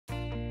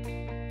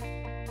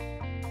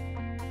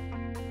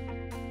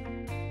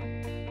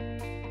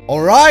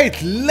Alright,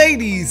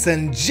 ladies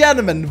and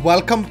gentlemen,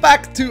 welcome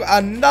back to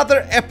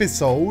another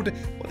episode.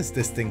 What is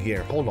this thing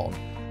here? Hold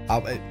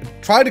on.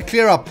 Try to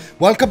clear up.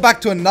 Welcome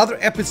back to another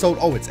episode.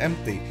 Oh, it's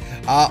empty.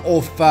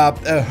 Of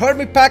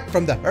HermitPack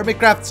from the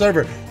HermitCraft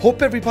server.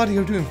 Hope everybody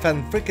are doing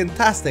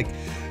fantastic.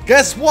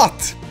 Guess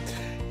what?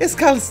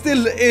 ISKALL's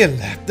still ill.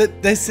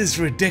 This is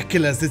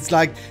ridiculous. It's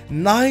like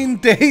 9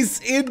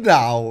 days in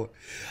now.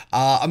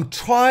 I'm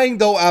trying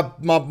though.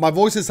 My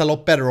voice is a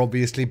lot better,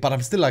 obviously, but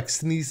I'm still like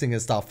sneezing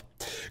and stuff.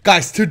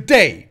 Guys,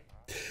 today,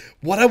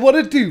 what I want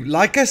to do,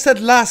 like I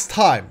said last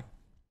time,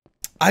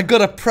 I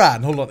got a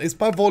plan. Hold on, is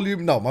my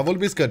volume? No, my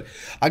volume is good.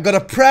 I got a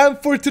plan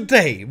for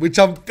today, which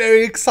I'm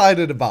very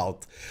excited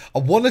about. I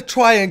want to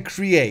try and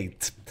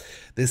create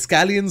the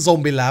Scallion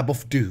Zombie Lab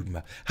of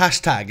Doom.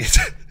 Hashtag it.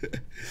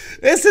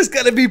 This is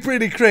gonna be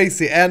pretty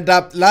crazy. And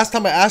last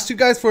time I asked you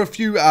guys for a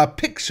few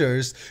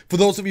pictures. For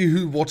those of you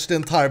who watched the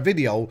entire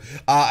video,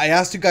 I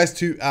asked you guys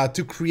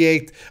to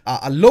create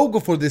a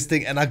logo for this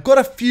thing, and I got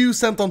a few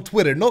sent on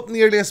Twitter. Not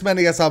nearly as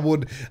many as I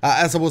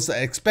was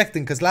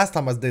expecting, because last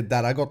time I did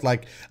that I got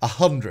like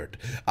 100.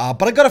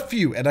 But I got a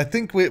few, and I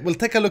think we'll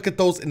take a look at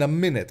those in a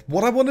minute.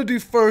 What I want to do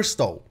first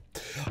though,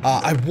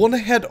 I want to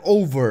head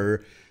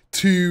over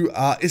to,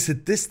 is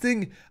it this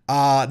thing?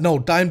 No,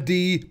 Dime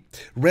D,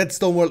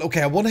 Redstone World.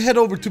 Okay, I want to head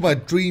over to my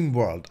dream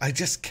world. I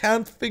just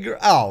can't figure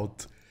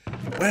out,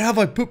 where have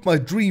I put my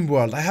dream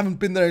world? I haven't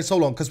been there in so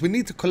long, because we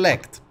need to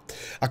collect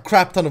a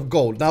crap ton of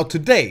gold. Now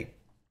today,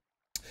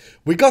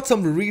 we got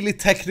some really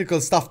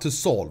technical stuff to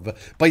solve.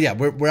 But yeah,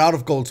 we're out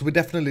of gold, so we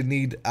definitely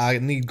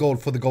need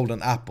gold for the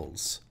golden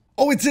apples.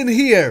 Oh, it's in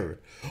here!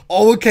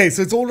 Oh, okay,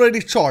 so it's already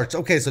charged.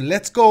 Okay, so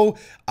let's go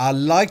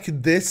like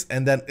this,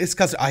 and then it's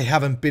because I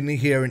haven't been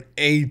here in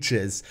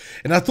ages,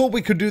 and I thought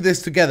we could do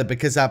this together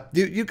because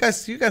you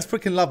guys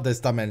freaking love this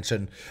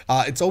dimension.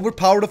 It's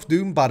overpowered of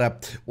Doom,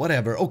 but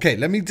whatever. Okay,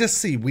 let me just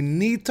see. We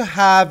need to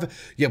have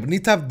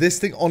this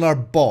thing on our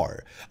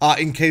bar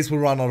in case we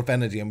run out of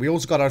energy, and we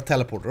also got our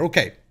teleporter.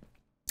 Okay.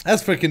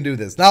 Let's freaking do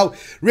this. Now,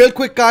 real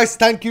quick, guys,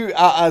 thank you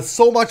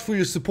so much for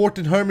your support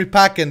in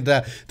HermitPack,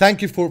 and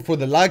thank you for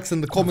the likes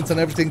and the comments and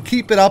everything.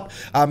 Keep it up.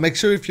 Make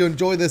sure if you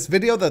enjoy this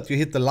video that you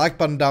hit the like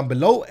button down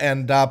below.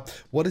 And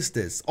what is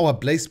this? Oh, a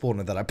blaze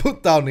spawner that I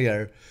put down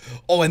here.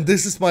 Oh, and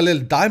this is my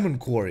little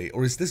diamond quarry.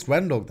 Or is this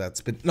Rendog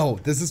that's been... No,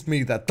 this is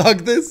me that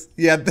dug this.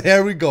 Yeah,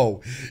 there we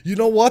go. You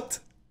know what?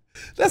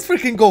 Let's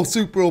freaking go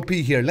super OP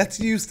here. Let's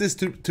use this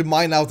to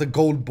mine out a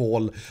gold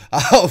ball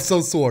of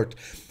some sort.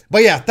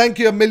 But yeah, thank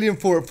you a million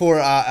for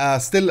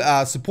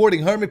still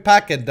supporting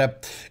HermitPack, and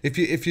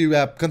if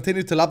you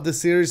continue to love this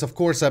series, of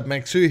course,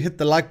 make sure you hit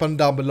the like button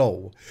down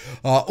below.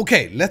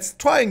 Okay, let's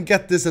try and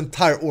get this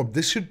entire orb.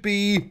 This should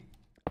be...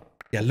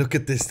 Yeah, look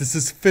at this. This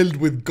is filled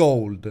with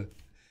gold.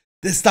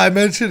 This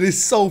dimension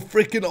is so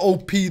freaking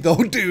OP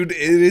though, dude.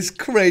 It is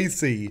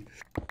crazy.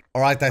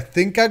 Alright, I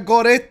think I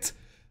got it.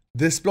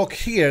 This block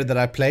here that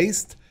I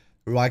placed.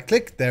 Right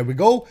click, there we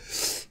go.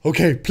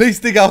 Okay, please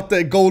dig out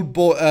the gold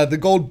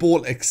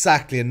ball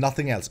exactly, and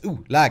nothing else.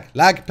 Ooh, lag.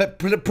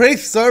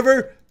 Praise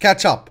server,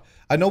 catch up.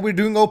 I know we're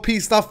doing OP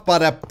stuff,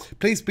 but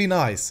please be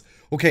nice.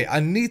 Okay, I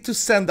need to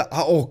send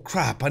oh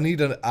crap, I need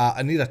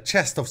a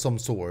chest of some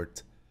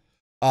sort.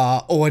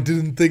 Oh, I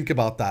didn't think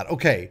about that.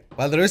 Okay,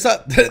 well there is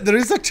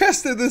a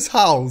chest in this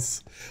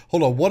house.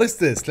 Hold on, what is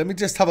this? Let me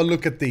just have a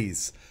look at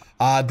these.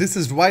 This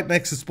is right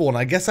next to spawn.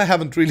 I guess I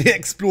haven't really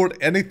explored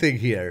anything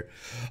here.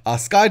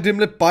 Sky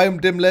dimlet,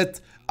 biome dimlet,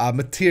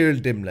 material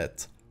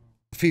dimlet.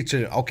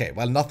 Feature, okay,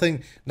 well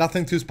nothing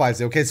too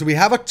spicy. Okay, so we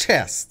have a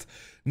chest.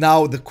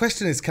 Now the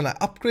question is, can I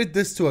upgrade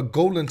this to a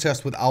golden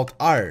chest without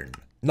iron?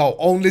 No,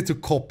 only to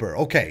copper.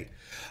 Okay.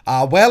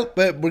 Well,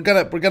 we're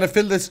gonna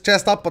fill this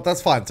chest up, but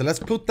that's fine. So let's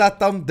put that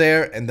down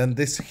there, and then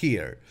this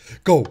here.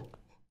 Go.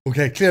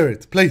 Okay, clear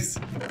it, please.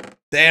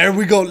 There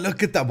we go,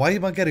 look at that. Why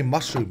am I getting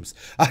mushrooms?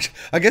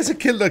 I guess I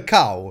killed a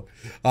cow.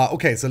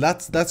 Okay, so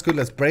that's good.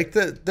 Let's break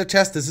the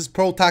chest. This is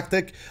pro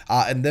tactic.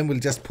 And then we'll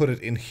just put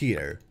it in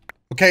here.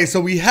 Okay, so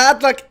we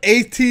had like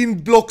 18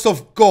 blocks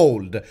of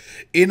gold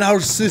in our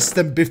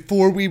system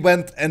before we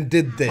went and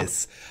did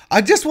this.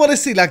 I just want to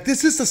see, like,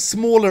 this is a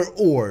smaller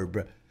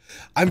orb.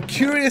 I'm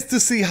curious to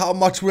see how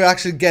much we're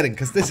actually getting,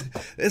 because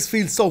this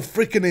feels so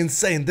freaking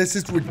insane. This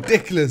is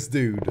ridiculous,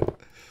 dude.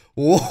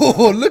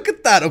 Whoa, look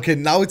at that. Okay,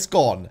 now it's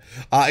gone.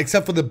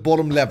 Except for the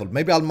bottom level.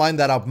 Maybe I'll mine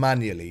that out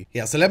manually.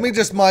 Yeah, so let me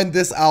just mine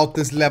this out,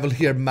 this level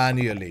here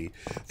manually.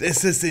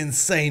 This is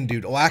insane,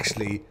 dude. Oh,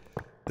 actually,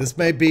 this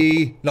may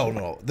be...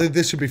 No.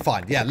 This should be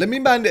fine. Yeah, let me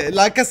mine it.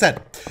 Like I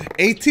said,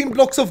 18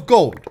 blocks of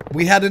gold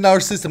we had in our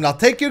system. Now,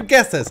 take your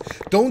guesses.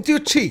 Don't you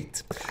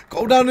cheat.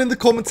 Go down in the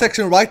comment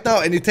section right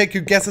now and you take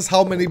your guesses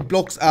how many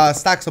blocks,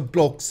 stacks of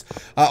blocks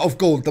of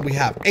gold that we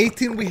have.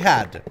 18 we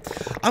had.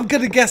 I'm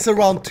gonna guess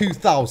around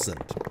 2,000.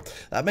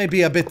 That may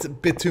be a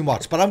bit too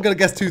much, but I'm gonna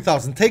guess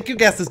 2,000. Take your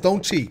guesses.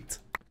 Don't cheat.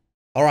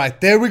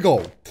 Alright, there we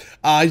go.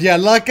 Yeah,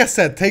 like I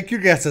said, take your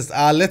guesses.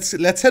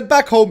 Let's head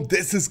back home.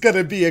 This is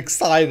gonna be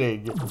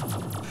exciting.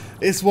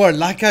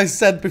 Like I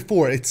said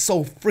before, it's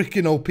so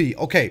freaking OP.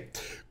 Okay,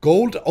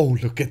 gold. Oh,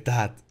 look at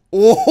that.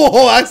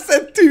 Oh, I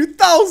said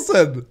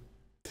 2,000.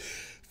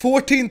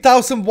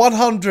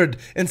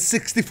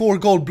 14,164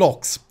 gold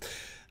blocks.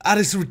 That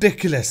is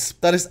ridiculous.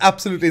 That is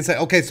absolutely insane.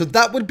 Okay, so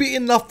that would be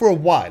enough for a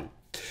while.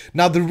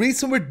 Now, the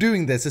reason we're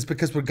doing this is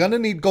because we're gonna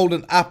need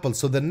golden apples.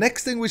 So the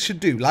next thing we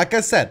should do, like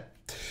I said,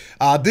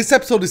 this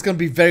episode is gonna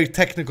be very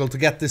technical to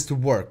get this to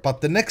work.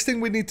 But the next thing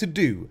we need to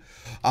do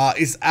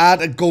is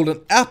add a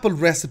golden apple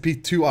recipe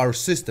to our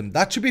system.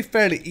 That should be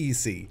fairly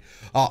easy.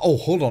 Oh,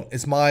 hold on.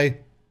 Is my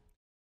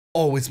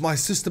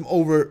system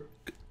over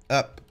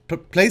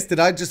place? Did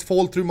I just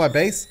fall through my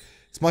base?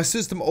 Is my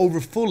system over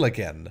full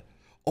again?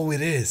 Oh,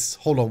 it is.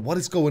 Hold on. What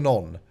is going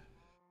on?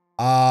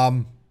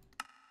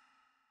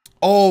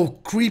 Oh,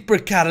 creeper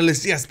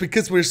catalyst. Yes,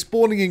 because we're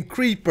spawning in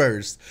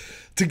creepers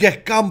to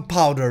get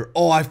gunpowder.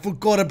 Oh, I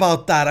forgot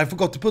about that. I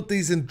forgot to put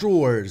these in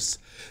drawers.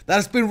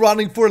 That's been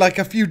running for like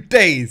a few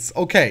days.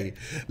 Okay,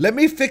 let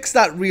me fix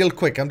that real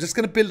quick. I'm just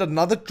going to build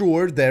another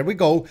drawer. There we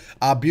go.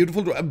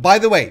 Beautiful drawer. By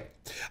the way,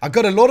 I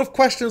got a lot of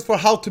questions for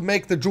how to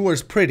make the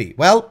drawers pretty.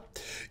 Well,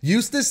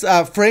 use this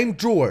framed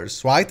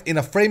drawers, right, in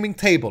a framing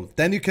table.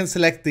 Then you can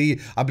select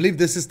the, I believe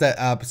this is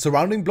the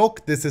surrounding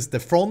block, this is the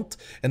front,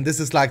 and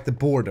this is like the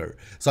border.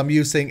 So I'm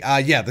using,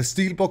 yeah, the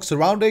steel block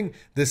surrounding,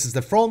 this is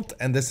the front,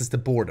 and this is the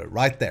border,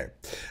 right there.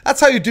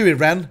 That's how you do it,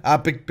 Ren,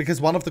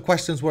 because one of the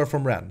questions were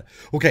from Ren.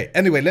 Okay,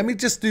 anyway, let me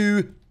just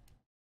do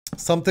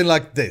something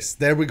like this.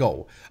 There we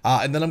go.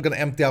 And then I'm going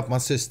to empty out my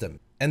system.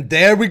 And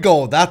there we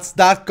go. That's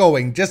that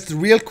going. Just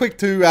real quick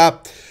to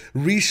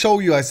re-show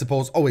you, I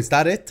suppose. Oh, is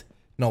that it?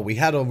 No, we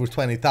had over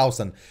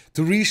 20,000.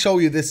 To re-show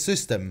you this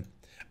system,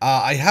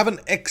 I have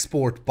an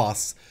export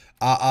bus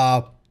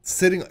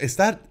sitting. Is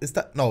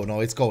that?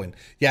 No, it's going.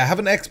 Yeah, I have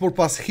an export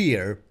bus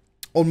here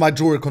on my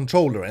drawer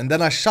controller. And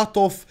then I shut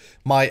off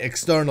my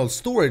external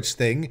storage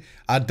thing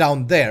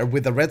down there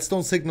with a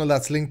redstone signal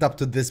that's linked up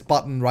to this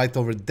button right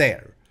over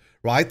there.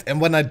 Right, and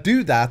when I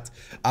do that,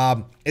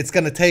 it's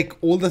gonna take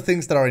all the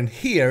things that are in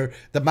here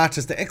that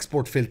matches the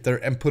export filter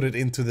and put it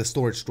into the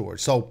storage drawer.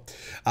 So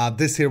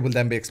this here will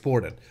then be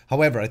exported.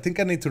 However, I think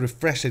I need to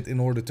refresh it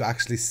in order to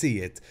actually see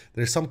it.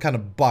 There's some kind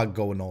of bug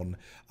going on.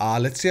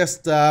 Let's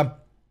just, yeah,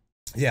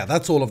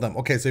 that's all of them.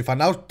 Okay, so if I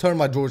now turn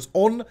my drawers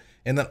on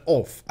and then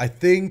off, I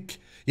think,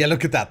 yeah,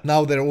 look at that.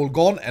 Now they're all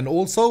gone, and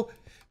also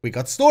we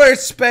got storage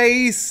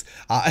space.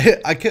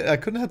 I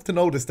couldn't have to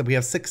notice that we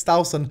have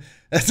 6,000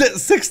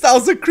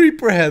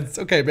 creeper heads.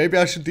 Okay, maybe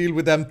I should deal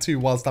with them too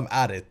whilst I'm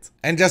at it.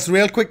 And just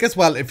real quick as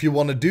well, if you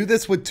want to do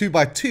this with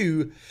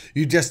 2x2,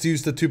 you just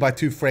use the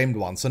 2x2 framed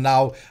one. So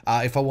now,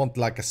 if I want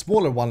like a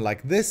smaller one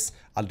like this,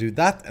 I'll do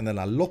that, and then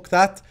I'll lock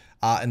that.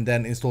 And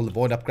then install the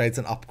void upgrades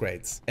and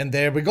upgrades. And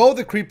there we go.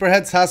 The creeper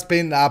heads has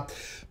been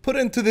put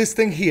into this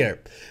thing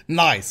here.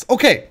 Nice.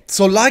 Okay,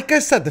 so like I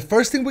said, the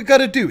first thing we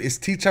gotta do is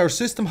teach our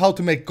system how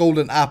to make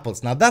golden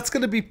apples. Now that's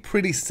gonna be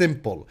pretty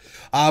simple.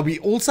 We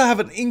also have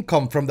an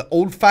income from the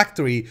old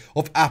factory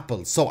of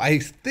apples. So I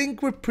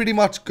think we're pretty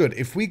much good.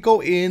 If we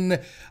go in,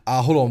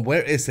 hold on,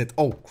 where is it?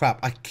 Oh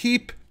crap,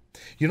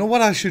 you know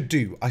what I should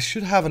do? I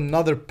should have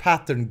another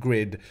pattern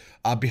grid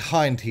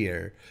behind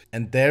here.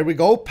 And there we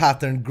go,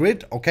 pattern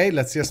grid. Okay,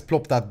 let's just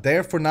plop that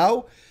there for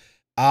now.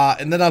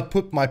 And then I'll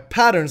put my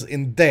patterns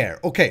in there.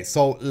 Okay,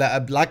 so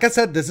like I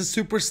said, this is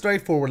super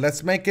straightforward.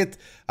 Let's make it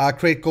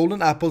create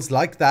golden apples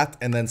like that.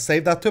 And then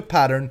save that to a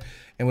pattern.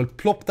 And we'll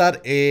plop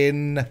that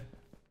in.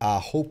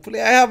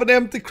 Hopefully I have an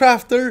empty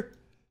crafter.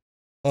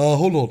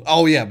 Hold on.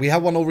 Oh yeah, we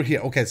have one over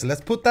here. Okay, so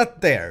let's put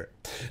that there.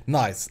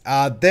 Nice.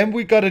 Then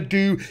we gotta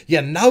do,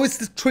 yeah, now it's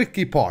the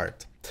tricky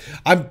part.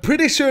 I'm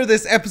pretty sure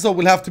this episode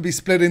will have to be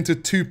split into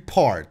 2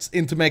 parts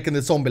into making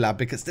the zombie lab,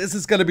 because this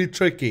is gonna be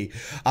tricky.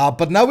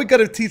 But now we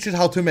gotta teach it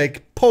how to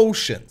make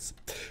potions.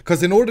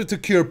 Because in order to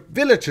cure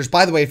villagers,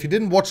 by the way, if you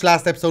didn't watch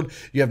last episode,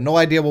 you have no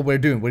idea what we're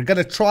doing. We're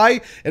gonna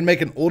try and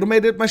make an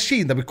automated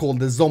machine that we call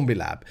the zombie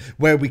lab,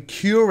 where we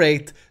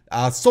curate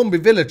zombie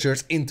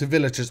villagers into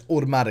villagers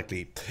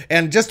automatically.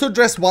 And just to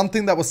address one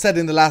thing that was said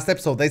in the last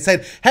episode, they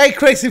said, "Hey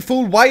crazy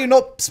fool, why are you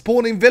not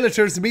spawning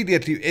villagers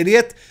immediately, you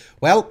idiot?"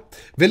 Well,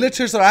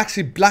 villagers are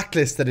actually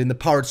blacklisted in the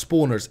powered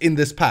spawners in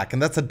this pack,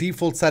 and that's a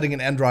default setting in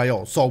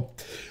Ender.io. So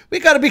we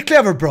gotta be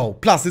clever, bro.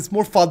 Plus, it's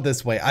more fun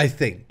this way, I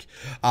think.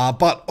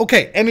 But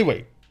okay,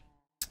 anyway.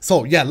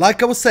 So yeah,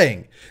 like I was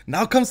saying,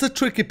 now comes the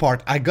tricky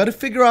part. I gotta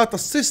figure out a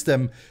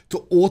system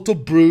to auto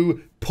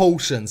brew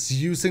potions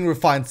using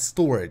refined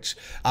storage,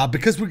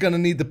 because we're gonna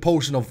need the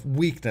potion of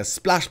weakness,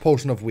 splash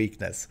potion of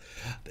weakness.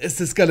 This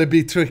is gonna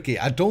be tricky.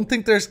 I don't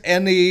think there's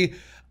any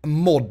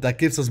mod that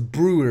gives us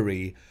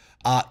brewery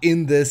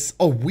in this.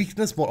 Oh,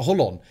 weakness mod. Hold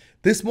on.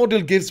 This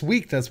module gives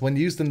weakness when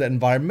used in the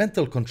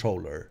environmental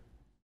controller.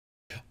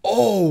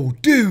 Oh,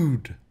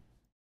 dude.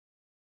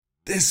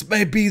 This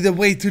may be the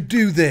way to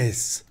do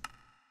this.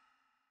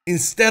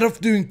 Instead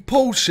of doing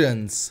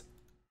potions.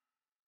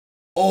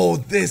 Oh,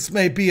 this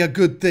may be a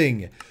good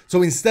thing.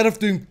 So instead of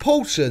doing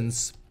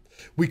potions,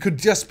 we could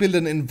just build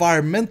an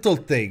environmental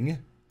thing.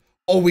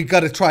 Oh, we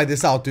gotta try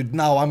this out, dude.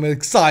 Now I'm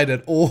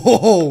excited.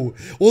 Oh,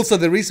 also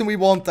the reason we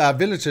want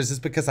villagers is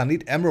because I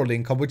need emerald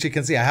income, which you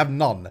can see I have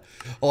none.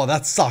 Oh,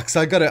 that sucks.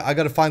 I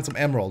gotta find some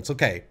emeralds.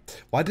 Okay,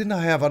 why didn't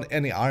I have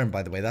any iron,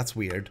 by the way? That's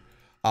weird.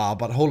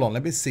 But hold on,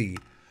 let me see.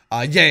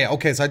 Yeah,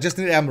 okay, so I just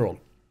need emerald.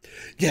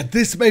 Yeah,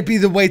 this may be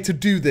the way to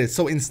do this.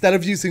 So instead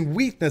of using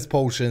weakness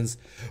potions,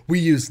 we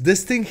use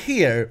this thing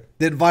here,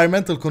 the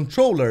environmental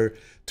controller,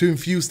 to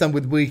infuse them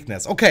with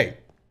weakness. Okay.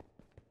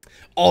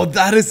 Oh,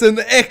 that is an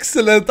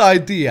excellent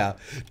idea.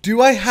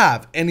 Do I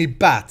have any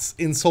bats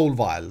in soul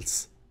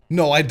vials?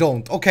 No, I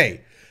don't.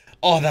 Okay.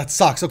 Oh, that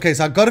sucks. Okay,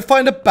 so I gotta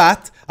find a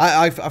bat.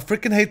 I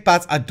freaking hate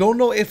bats. I don't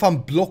know if I'm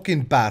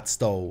blocking bats,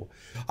 though.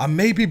 I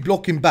may be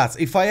blocking bats.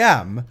 If I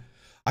am,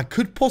 I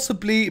could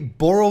possibly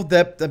borrow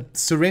the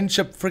syringe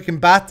freaking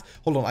bat.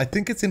 Hold on, I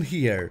think it's in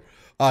here.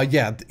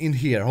 Yeah, in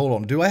here. Hold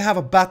on. Do I have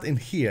a bat in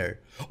here?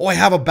 Oh, I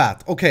have a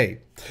bat. Okay.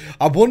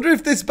 I wonder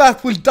if this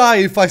bat will die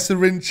if I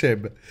syringe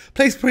him.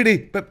 Please,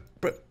 pretty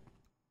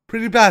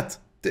bat.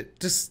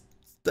 Just...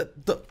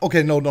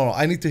 Okay, no.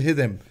 I need to hit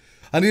him.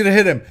 I need to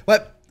hit him.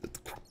 What?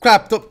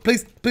 Crap.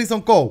 Please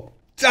don't go.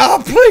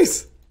 Ah,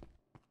 please!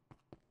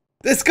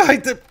 This guy,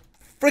 the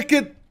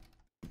freaking...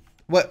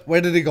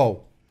 Where did he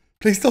go?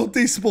 Please don't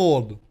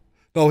despawn.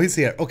 No, he's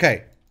here.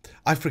 Okay.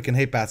 I freaking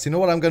hate bats. You know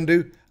what I'm gonna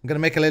do? I'm gonna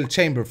make a little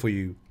chamber for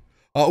you.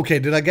 Okay,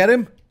 did I get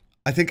him?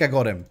 I think I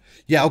got him.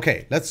 Yeah,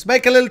 okay. Let's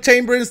make a little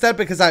chamber instead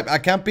because I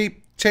can't be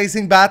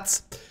chasing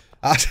bats.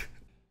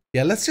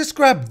 Yeah, let's just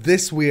grab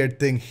this weird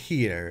thing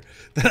here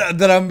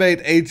that I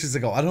made ages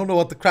ago. I don't know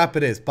what the crap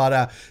it is,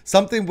 but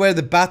something where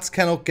the bats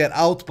cannot get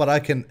out, but I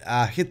can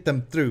hit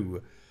them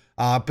through.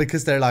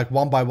 Because they're like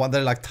one by one,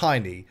 they're like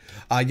tiny.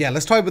 Yeah,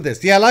 let's try with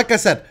this. Yeah, like I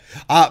said,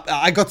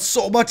 I got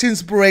so much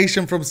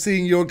inspiration from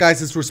seeing your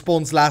guys'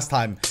 response last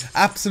time.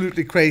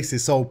 Absolutely crazy.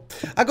 So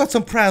I got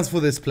some plans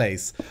for this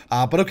place.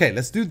 But okay,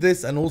 let's do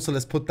this and also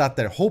let's put that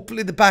there.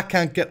 Hopefully the bat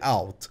can't get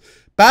out.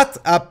 Bat,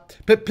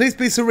 please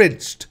be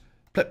syringed.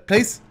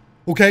 Please.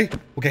 Okay.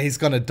 Okay, he's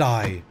gonna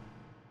die.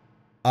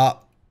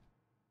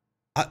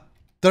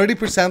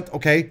 30%.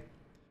 Okay.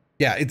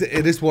 Yeah,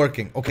 it is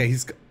working. Okay,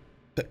 he's...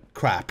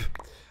 Crap.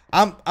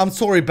 I'm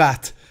sorry,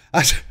 bat.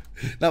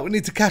 Now we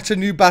need to catch a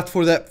new bat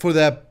for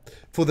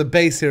the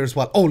base here as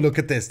well. Oh, look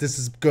at this. This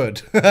is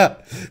good.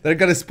 They're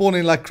gonna spawn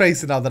in like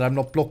crazy now that I'm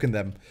not blocking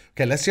them.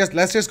 Okay, let's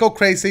just go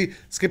crazy.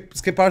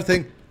 Skip our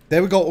thing.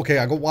 There we go. Okay,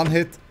 I got one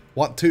hit.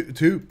 1,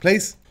 2,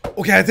 please.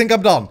 Okay, I think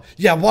I'm done.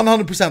 Yeah,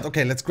 100%.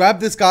 Okay, let's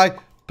grab this guy.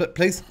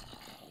 Please.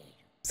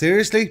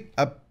 Seriously?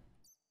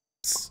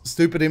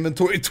 Stupid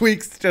inventory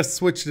tweaks, just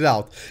switched it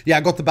out. Yeah,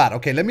 I got the bat.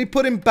 Okay, let me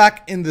put him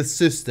back in the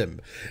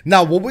system.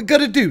 Now, what we're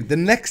gonna do, the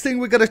next thing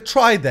we're gonna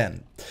try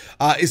then,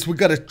 is we're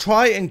gonna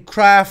try and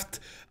craft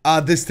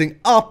this thing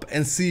up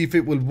and see if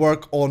it will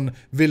work on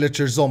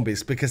villager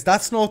zombies, because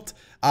that's not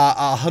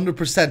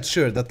 100%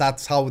 sure that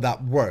that's how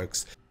that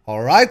works.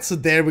 Alright, so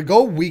there we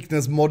go,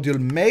 weakness module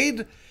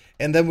made.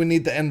 And then we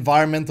need the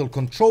environmental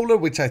controller,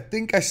 which I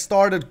think I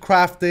started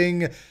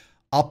crafting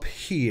up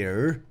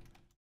here.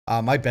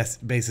 My base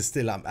is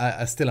still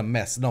a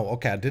mess. No,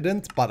 okay, I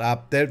didn't.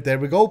 But there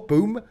we go.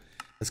 Boom.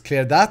 Let's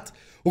clear that.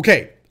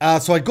 Okay,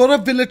 so I got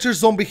a villager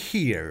zombie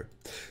here.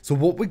 So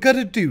what we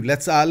gotta do?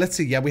 Let's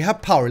see. Yeah, we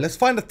have power. Let's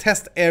find a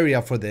test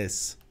area for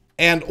this.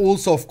 And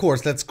also, of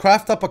course, let's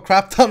craft up a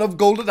crap ton of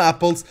golden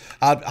apples.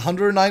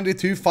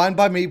 192, fine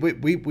by me.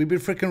 We've been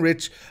freaking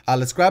rich.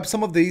 Let's grab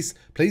some of these,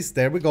 please.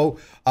 There we go.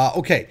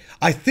 Okay,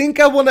 I think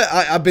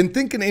I've been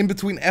thinking in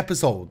between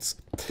episodes.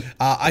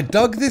 I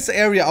dug this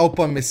area out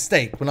by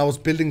mistake when I was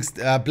building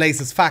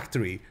Blaze's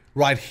factory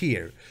right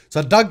here.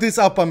 So I dug this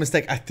out by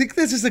mistake. I think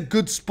this is a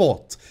good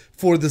spot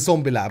for the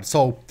zombie lab.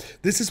 So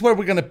this is where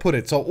we're gonna put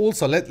it. So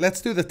also,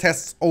 let's do the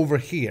tests over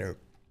here.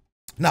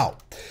 Now,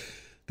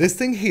 this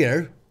thing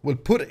here... we'll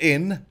put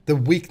in the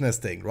weakness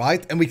thing,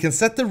 right? And we can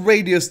set the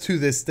radius to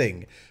this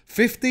thing.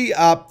 50,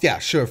 yeah,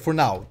 sure, for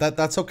now.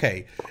 That's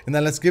okay. And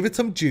then let's give it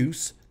some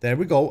juice. There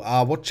we go.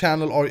 What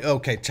channel are you?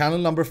 Okay, channel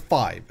number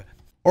 5.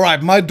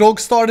 Alright, my dog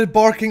started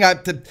barking. I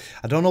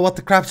don't know what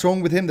the crap's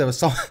wrong with him. There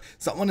was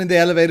someone in the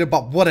elevator,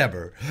 but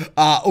whatever.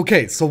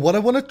 Okay, so what I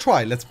want to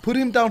try, let's put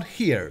him down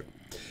here.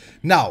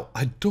 Now,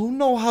 I don't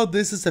know how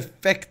this is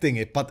affecting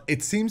it, but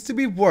it seems to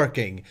be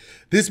working.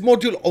 This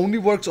module only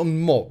works on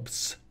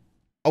mobs.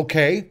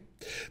 Okay,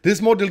 this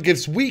module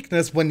gives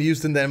weakness when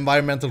used in the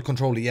environmental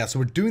controller. Yeah, so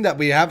we're doing that.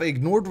 We have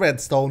ignored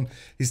redstone.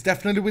 He's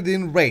definitely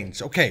within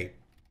range. Okay,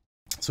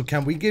 so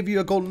can we give you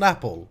a golden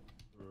apple?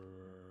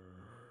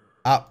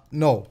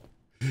 No.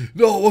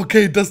 No,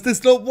 okay, does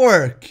this not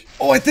work?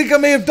 Oh, I think I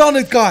may have done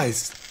it,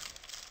 guys.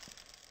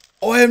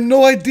 Oh, I have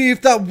no idea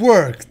if that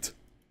worked.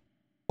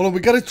 Hold on, we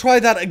gotta try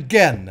that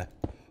again.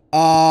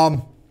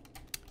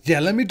 Yeah,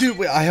 let me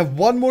do... I have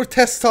one more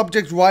test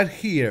subject right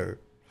here.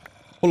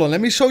 Hold on,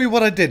 let me show you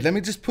what I did. Let me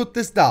just put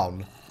this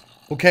down.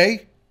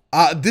 Okay?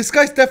 This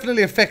guy's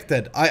definitely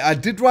affected. I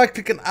did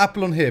right-click an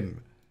apple on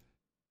him.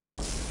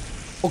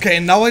 Okay,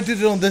 and now I did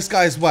it on this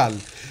guy as well.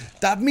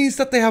 That means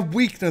that they have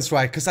weakness,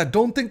 right? Because I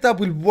don't think that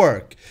will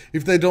work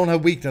if they don't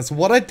have weakness.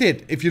 What I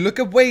did, if you look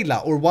at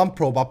Wayla or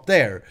OneProbe up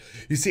there,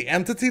 you see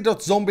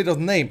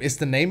entity.zombie.name is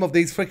the name of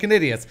these freaking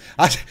idiots.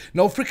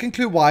 No freaking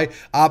clue why.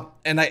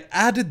 And I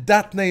added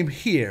that name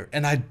here,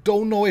 and I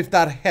don't know if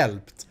that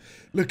helped.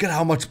 Look at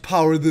how much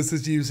power this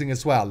is using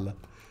as well.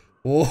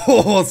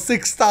 Oh,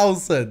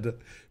 6,000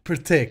 per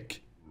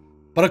tick.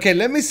 But okay,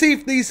 let me see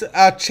if these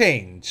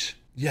change.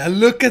 Yeah,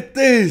 look at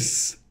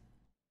this.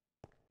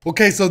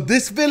 Okay, so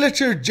this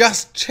villager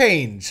just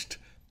changed.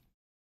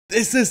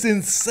 This is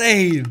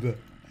insane.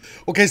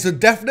 Okay, so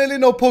definitely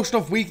no potion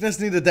of weakness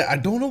needed there. I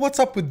don't know what's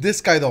up with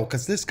this guy though,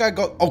 because this guy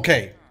got...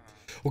 Okay.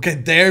 Okay,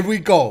 there we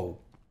go.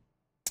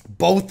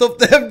 Both of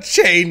them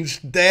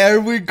changed. There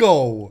we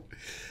go.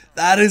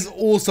 That is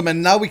awesome.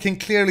 And now we can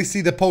clearly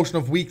see the potion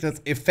of weakness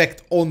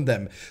effect on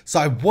them. So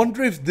I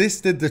wonder if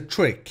this did the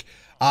trick.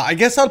 I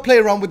guess I'll play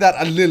around with that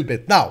a little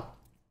bit. Now,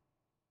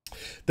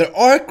 there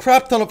are a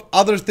crap ton of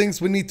other things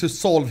we need to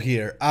solve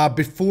here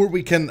before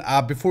we can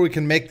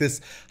make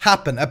this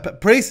happen.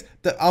 Praise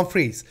the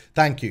unfreeze.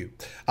 Thank you.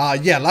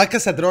 Yeah, like I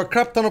said, there are a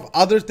crap ton of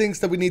other things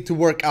that we need to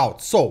work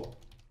out. So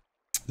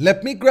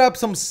let me grab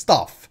some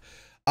stuff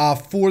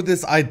for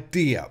this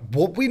idea.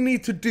 What we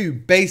need to do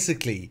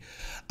basically,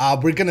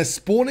 we're gonna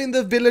spawn in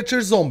the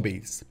villager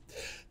zombies.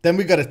 Then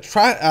we're gonna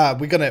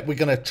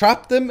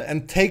trap them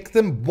and take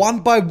them one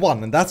by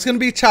one, and that's gonna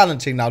be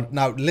challenging.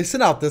 Now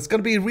listen out, that's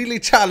gonna be really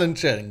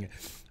challenging.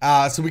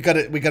 So we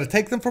gotta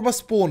take them from a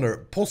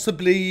spawner,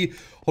 possibly.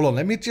 Hold on,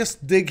 let me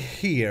just dig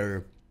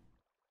here.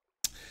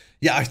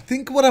 Yeah, I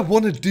think what I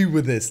want to do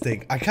with this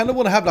thing, I kind of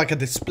want to have like a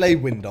display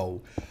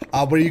window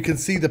where you can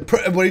see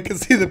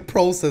the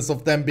process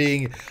of them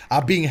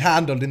being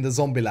handled in the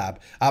zombie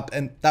lab.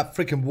 And that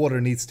freaking water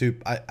needs to,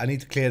 I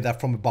need to clear that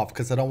from above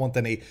because I don't want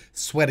any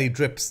sweaty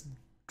drips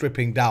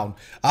dripping down.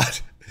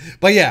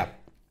 But yeah,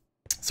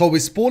 so we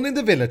spawn in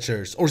the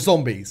villagers or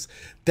zombies,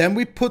 then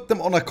we put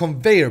them on a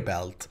conveyor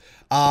belt,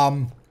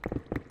 and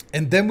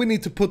then we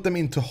need to put them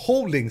into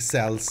holding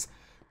cells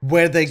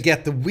where they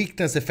get the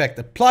weakness effect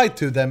applied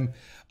to them,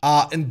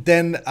 and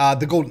then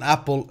the golden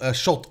apple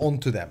shot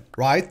onto them,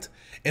 right?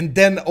 And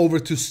then over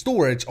to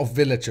storage of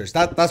villagers.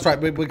 That's right,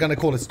 we're gonna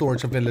call it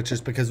storage of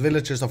villagers because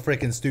villagers are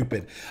freaking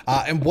stupid.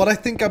 And what I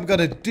think I'm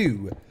gonna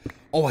do...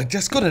 Oh, I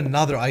just got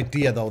another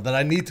idea though that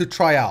I need to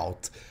try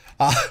out.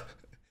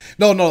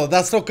 No,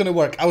 that's not gonna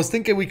work. I was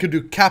thinking we could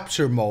do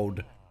capture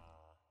mode.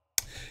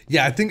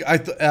 Yeah, I think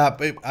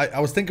I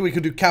was thinking we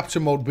could do capture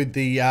mode with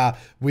the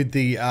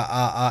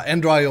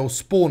Ender.io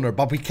spawner,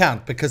 but we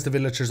can't because the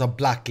villagers are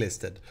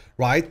blacklisted,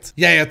 right?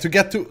 Yeah. To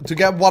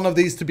get one of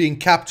these to be in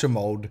capture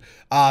mode,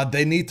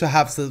 they need to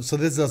have so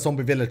this is a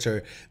zombie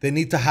villager. They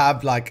need to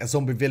have like a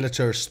zombie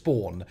villager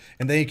spawn,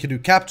 and then you can do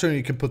capture and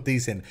you can put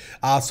these in.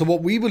 So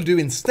what we will do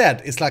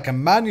instead is like a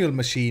manual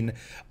machine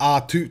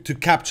to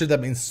capture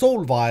them in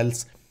soul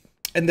vials.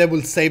 And then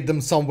we'll save them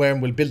somewhere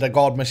and we'll build a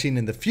god machine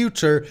in the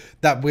future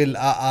that will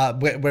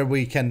where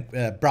we can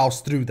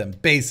browse through them,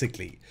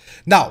 basically.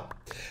 Now,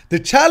 the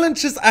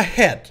challenges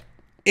ahead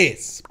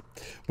is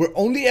we're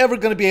only ever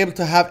going to be able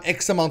to have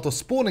X amount of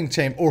spawning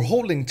chamber or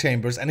holding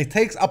chambers, and it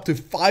takes up to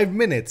 5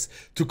 minutes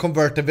to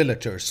convert a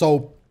villager.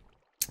 So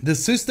the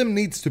system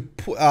needs to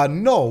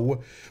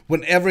know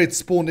whenever it's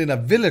spawned in a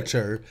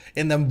villager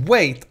and then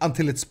wait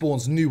until it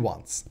spawns new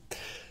ones.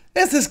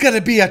 This is going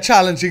to be a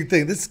challenging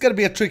thing. This is going to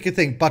be a tricky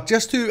thing. But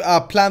just to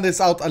plan this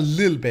out a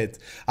little bit.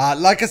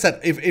 Like I said,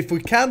 if we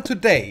can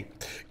today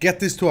get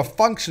this to a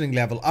functioning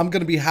level, I'm going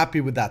to be happy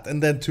with that.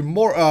 And then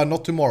tomorrow,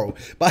 not tomorrow,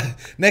 but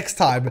next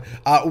time,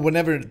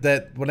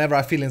 whenever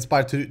I feel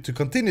inspired to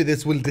continue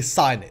this, we'll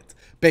design it,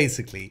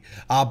 basically.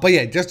 But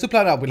yeah, just to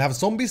plan out, we'll have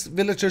zombies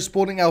villagers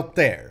spawning out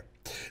there.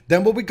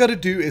 Then what we got to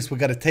do is we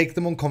got to take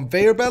them on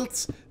conveyor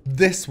belts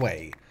this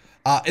way.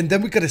 And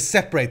then we gotta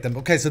separate them.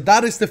 Okay, so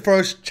that is the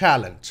first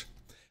challenge.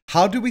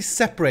 How do we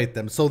separate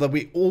them so that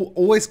we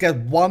always get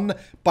one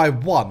by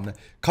one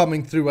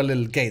coming through a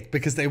little gate?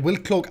 Because they will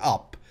clog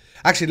up.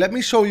 Actually, let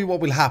me show you what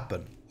will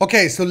happen.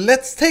 Okay, so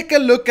let's take a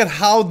look at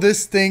how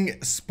this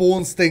thing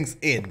spawns things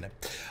in.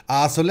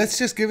 So let's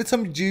just give it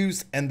some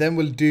juice and then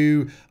we'll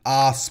do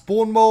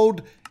spawn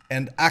mode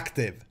and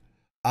active.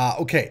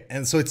 Okay,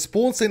 and so it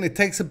spawns in. It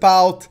takes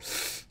about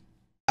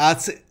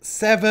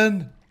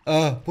 7...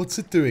 what's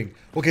it doing?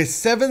 Okay,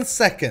 7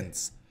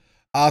 seconds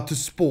to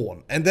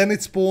spawn. And then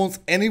it spawns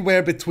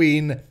anywhere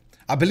between,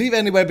 I believe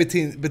anywhere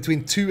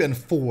between 2 and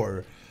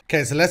 4.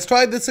 Okay, so let's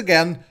try this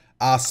again.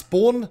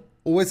 Spawn,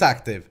 always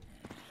active.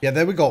 Yeah,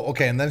 there we go.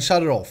 Okay, and then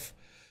shut it off.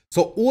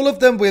 So all of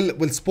them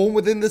will spawn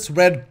within this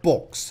red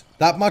box.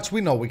 That much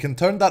we know. We can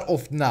turn that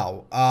off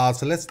now.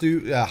 So let's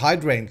do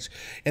hide range.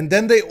 And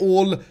then they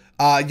all,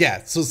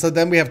 yeah, so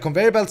then we have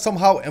conveyor belts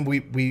somehow and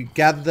we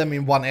gather them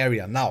in one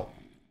area. Now,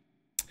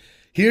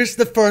 here's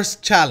the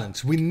first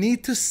challenge. We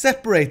need to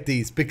separate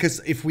these because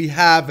if we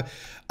have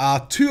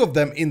 2 of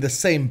them in the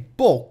same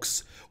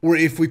box, or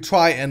if we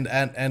try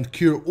and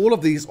cure all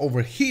of these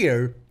over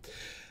here,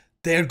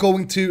 they're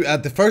going to,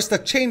 the first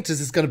that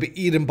changes is going to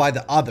be eaten by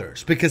the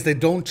others because they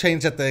don't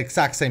change at the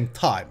exact same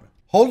time.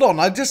 Hold on,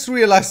 I just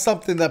realized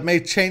something that may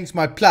change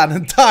my plan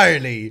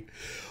entirely.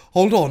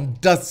 Hold on,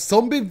 does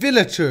zombie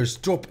villagers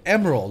drop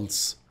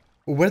emeralds?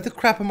 Where the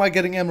crap am I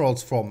getting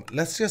emeralds from?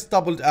 Let's just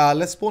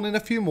let's spawn in a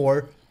few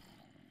more.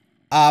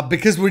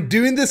 Because we're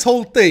doing this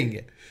whole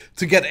thing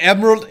to get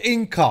emerald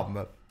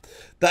income.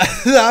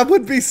 That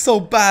would be so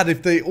bad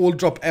if they all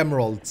drop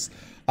emeralds.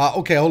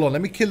 Okay, hold on,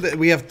 let me kill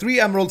we have 3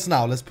 emeralds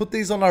now. Let's put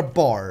these on our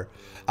bar.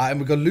 And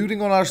we got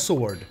looting on our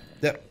sword.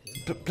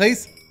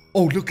 Place.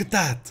 Oh, look at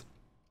that.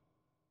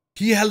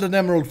 He held an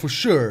emerald for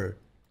sure.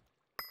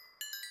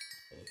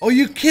 Are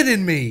you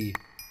kidding me?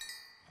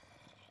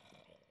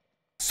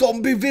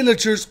 Zombie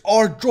villagers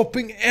are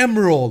dropping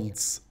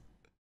emeralds.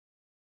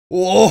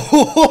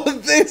 Oh,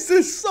 this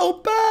is so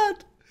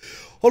bad.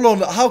 Hold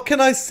on, how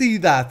can I see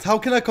that? How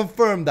can I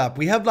confirm that?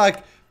 We have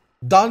like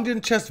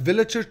dungeon chest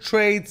villager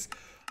trades.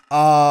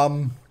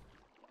 Yeah,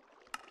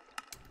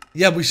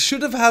 we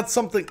should have had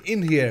something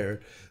in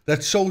here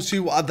that shows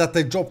you that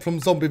they drop from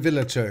zombie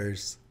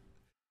villagers.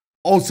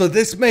 Also,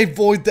 this may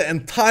void the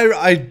entire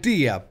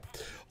idea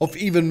of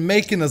even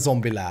making a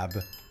zombie lab.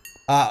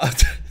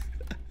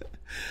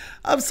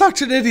 I'm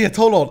such an idiot.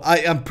 Hold on. I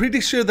am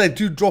pretty sure they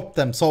do drop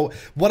them. So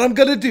what I'm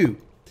gonna do,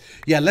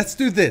 yeah, let's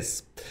do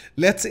this.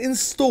 Let's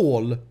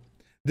install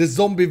the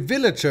zombie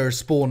villager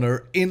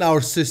spawner in our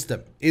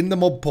system, in the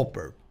mob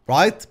popper,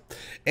 right?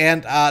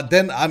 And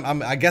then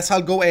I guess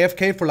I'll go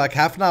AFK for like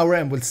half an hour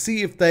and we'll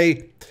see if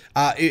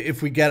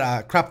if we get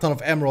a crap ton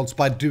of emeralds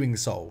by doing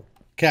so.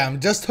 Okay,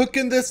 I'm just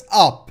hooking this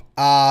up.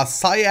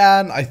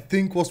 Cyan, I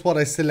think, was what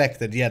I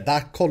selected. Yeah,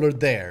 that color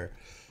there.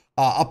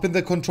 Up in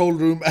the control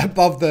room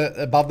above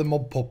the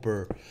mob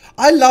popper.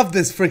 I love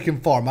this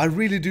freaking farm. I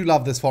really do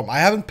love this farm. I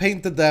haven't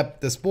painted the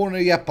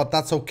spawner yet, but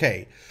that's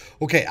okay.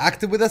 Okay,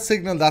 active with a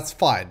signal, that's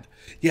fine.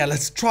 Yeah,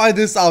 let's try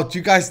this out.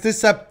 You guys,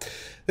 this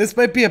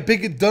might be a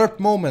big derp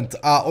moment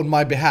on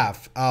my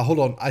behalf. Hold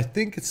on, I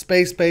think it's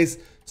space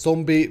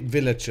zombie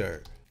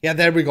villager. Yeah,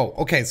 there we go.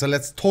 Okay, so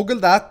let's toggle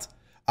that.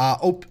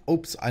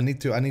 Oops, I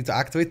need to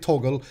activate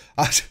toggle.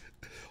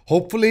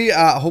 Hopefully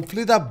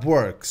that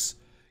works.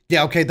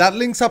 Yeah, okay, that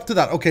links up to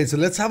that. Okay, so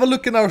let's have a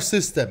look in our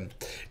system.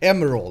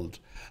 Emerald.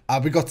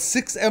 We got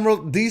 6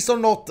 emerald. These are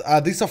not,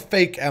 these are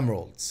fake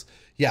emeralds.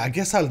 Yeah, I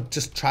guess I'll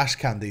just trash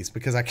can these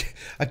because I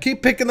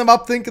keep picking them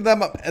up thinking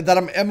that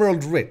I'm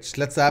emerald rich.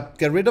 Let's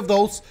get rid of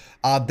those.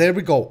 There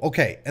we go.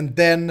 Okay, and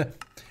then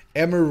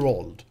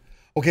emerald.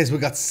 Okay, so we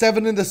got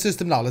 7 in the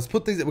system now. Let's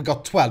put these, we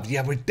got 12.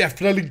 Yeah, we're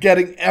definitely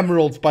getting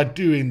emeralds by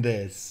doing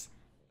this.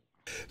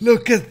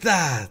 Look at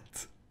that.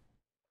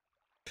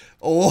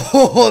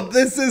 Oh,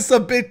 this is a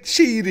bit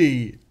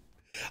cheaty.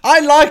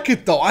 I like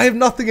it though. I have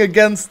nothing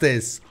against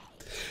this.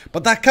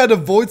 But that kind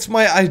of voids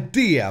my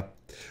idea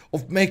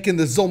of making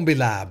the zombie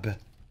lab.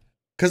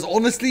 Because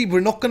honestly, we're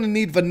not going to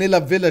need vanilla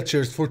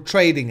villagers for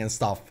trading and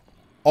stuff.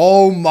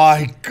 Oh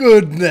my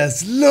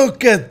goodness,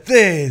 look at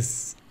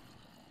this.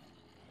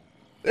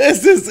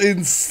 This is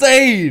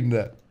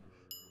insane.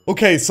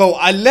 Okay, so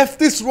I left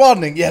this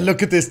running. Yeah,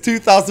 look at this,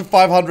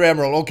 2,500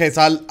 emerald. Okay,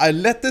 so I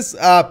let this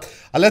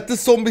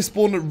zombie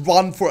spawn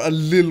run for a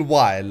little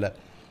while.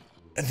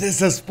 And this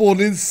has spawned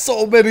in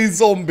so many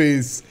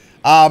zombies.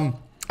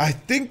 I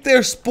think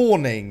they're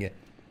spawning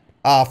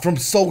from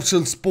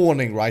social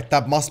spawning, right?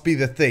 That must be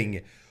the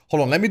thing.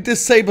 Hold on, let me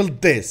disable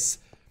this.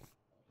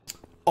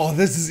 Oh,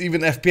 this is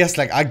even FPS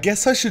like. I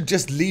guess I should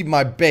just leave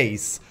my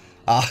base.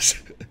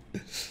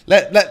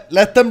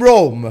 Let them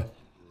roam.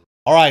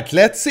 Alright,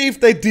 let's see if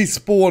they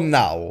despawn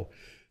now.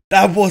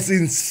 That was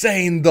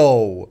insane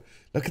though.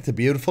 Look at the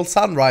beautiful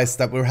sunrise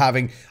that we're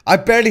having. I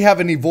barely have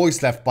any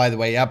voice left, by the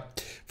way.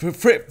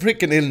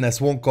 Freaking illness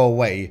won't go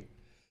away.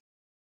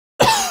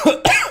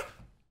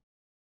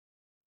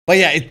 But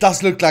yeah, it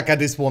does look like I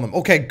despawned them.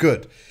 Okay,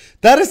 good.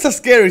 That is a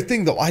scary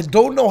thing though. I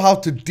don't know how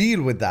to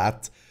deal with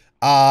that.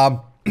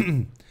 The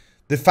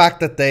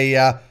fact that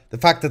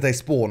they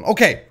spawn.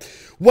 Okay.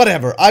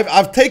 Whatever,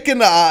 I've taken,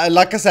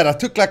 like I said, I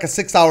took like a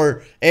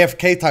 6-hour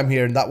AFK time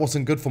here and that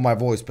wasn't good for my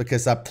voice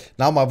because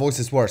now my voice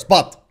is worse.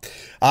 But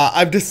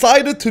I've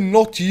decided to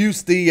not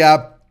use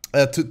the,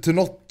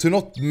 to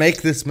not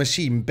make this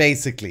machine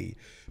basically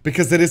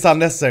because it is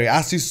unnecessary.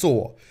 As you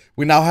saw,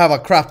 we now have a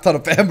crap ton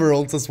of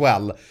emeralds as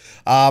well.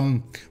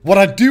 What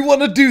I do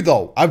want to do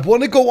though, I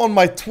want to go on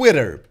my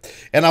Twitter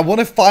and I want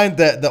to find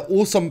the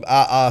awesome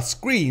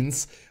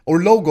screens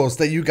or logos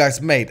that you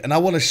guys made, and I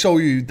want to show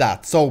you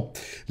that. So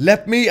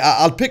let me,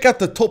 I'll pick out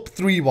the top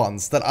 3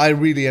 ones that I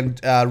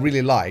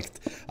really liked.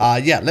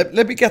 Yeah,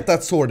 let me get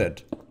that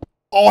sorted.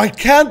 Oh, I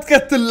can't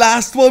get the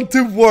last one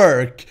to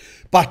work,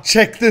 but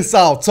check this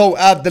out. So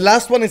the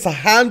last one is a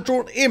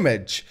hand-drawn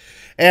image,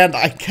 and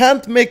I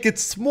can't make it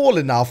small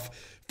enough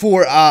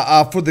for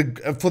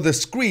the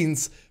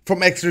screens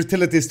from extra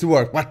utilities to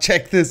work. But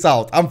check this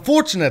out.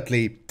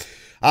 Unfortunately,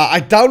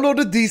 I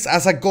downloaded these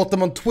as I got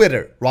them on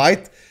Twitter,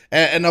 right?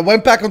 And I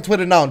went back on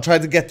Twitter now and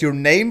tried to get your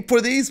name for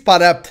these,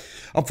 but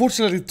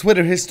unfortunately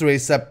Twitter history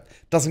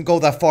doesn't go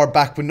that far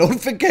back with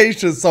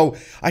notifications, so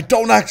I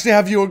don't actually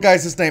have your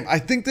guys' name. I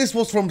think this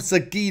was from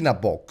Sagina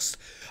Box,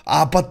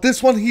 but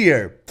this one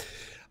here,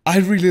 I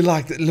really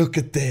like it. Look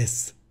at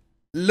this.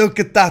 Look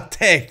at that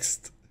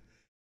text.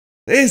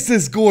 This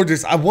is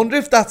gorgeous. I wonder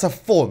if that's a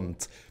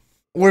font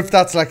or if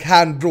that's like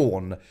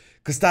hand-drawn,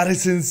 because that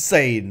is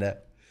insane.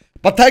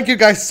 But thank you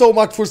guys so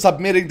much for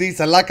submitting these,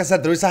 and like I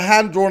said, there is a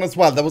hand-drawn as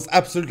well that was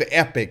absolutely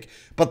epic,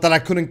 but that I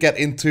couldn't get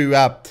into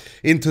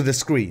the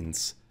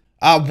screens.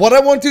 What I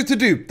want you to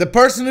do, the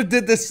person who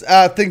did this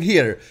thing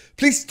here,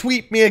 please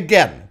tweet me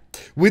again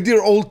with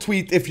your old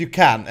tweet if you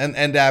can,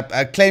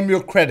 and claim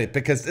your credit,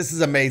 because this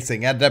is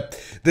amazing. And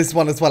this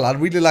one as well, I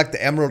really like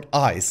the emerald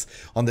eyes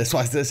on this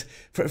one. It's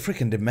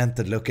freaking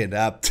demented looking.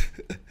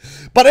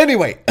 But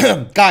anyway,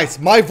 guys,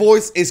 my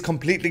voice is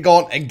completely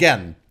gone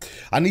again.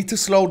 I need to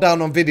slow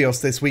down on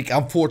videos this week,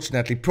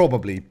 unfortunately,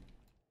 probably.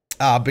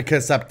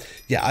 Because,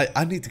 yeah,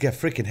 I need to get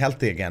freaking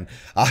healthy again.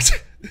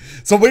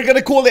 So we're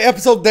gonna call the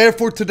episode there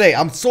for today.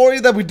 I'm sorry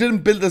that we didn't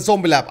build a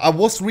zombie lab. I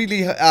was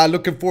really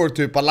looking forward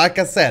to it, but like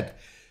I said,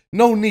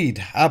 no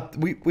need.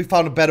 We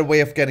found a better way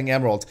of getting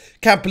emeralds.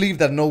 Can't believe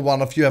that no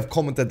one of you have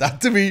commented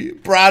that to me.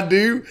 Brand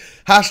new.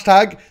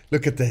 Hashtag,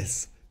 look at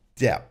this.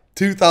 Yeah,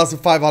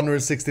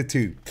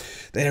 2,562.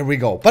 There we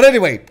go. But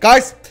anyway,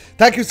 guys,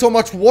 thank you so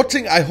much for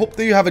watching. I hope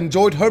that you have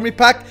enjoyed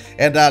HermitPack.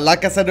 And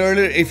like I said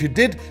earlier, if you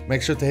did,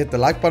 make sure to hit the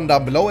like button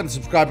down below and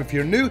subscribe if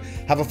you're new.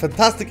 Have a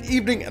fantastic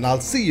evening, and I'll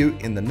see you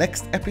in the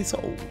next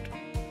episode.